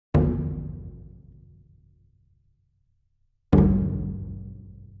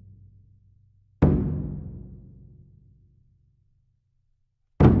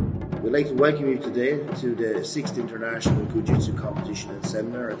I'd like to welcome you today to the 6th International Kyujutsu Competition and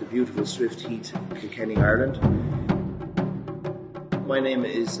Seminar at the beautiful Swift Heath, Kilkenny, Ireland. My name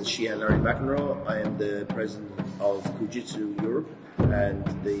is Larry McEnroe. I am the President of Kyujutsu Europe and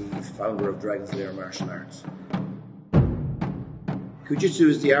the founder of Dragon's Lair Martial Arts. Kyujutsu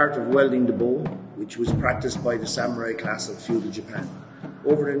is the art of welding the bow, which was practiced by the samurai class of feudal Japan.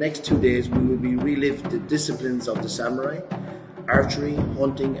 Over the next 2 days, we will be relive the disciplines of the samurai, archery,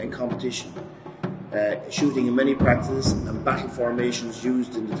 hunting and competition, shooting in many practices and battle formations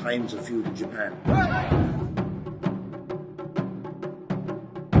used in the times of feudal Japan.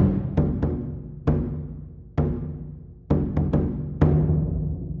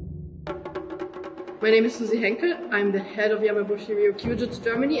 My name is Susie Henkel. I'm the head of Yamabushi Ryo Kyujutsu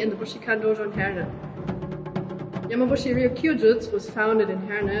Germany and the Bushikan Dojo in Herne. Yamabushi Ryo Kyujutsu was founded in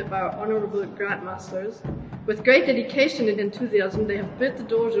Herne by our honorable grandmasters. With great dedication and enthusiasm, they have built the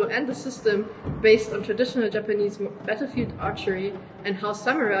dojo and the system based on traditional Japanese battlefield archery and how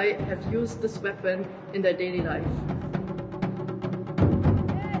samurai have used this weapon in their daily life.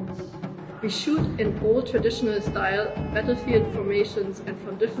 We shoot in old traditional style battlefield formations and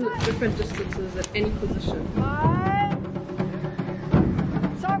from different distances at any position.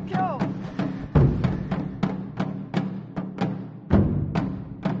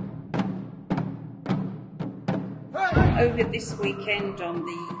 Over this weekend on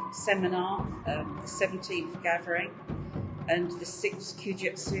the seminar, the 17th gathering and the 6th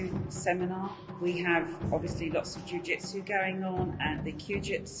Kyujutsu seminar, we have obviously lots of Jiu-Jitsu going on, and the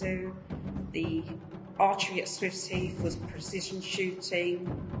Kyujutsu, the archery at Swift Heath was precision shooting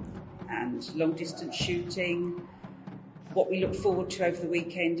and long distance shooting. What we look forward to over the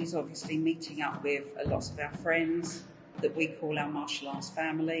weekend is obviously meeting up with lots of our friends that we call our martial arts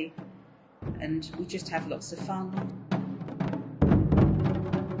family, and we just have lots of fun.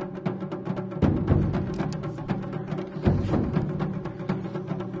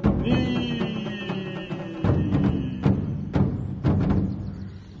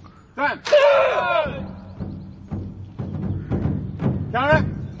 Counter!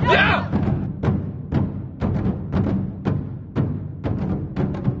 Yeah!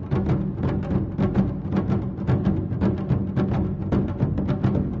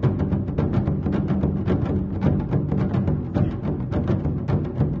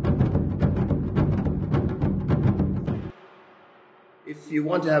 If you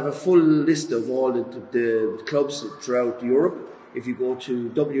want to have a full list of all the clubs throughout Europe, if you go to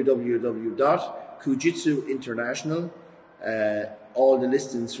www.kyujutsuinternational, all the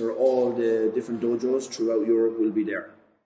listings for all the different dojos throughout Europe will be there.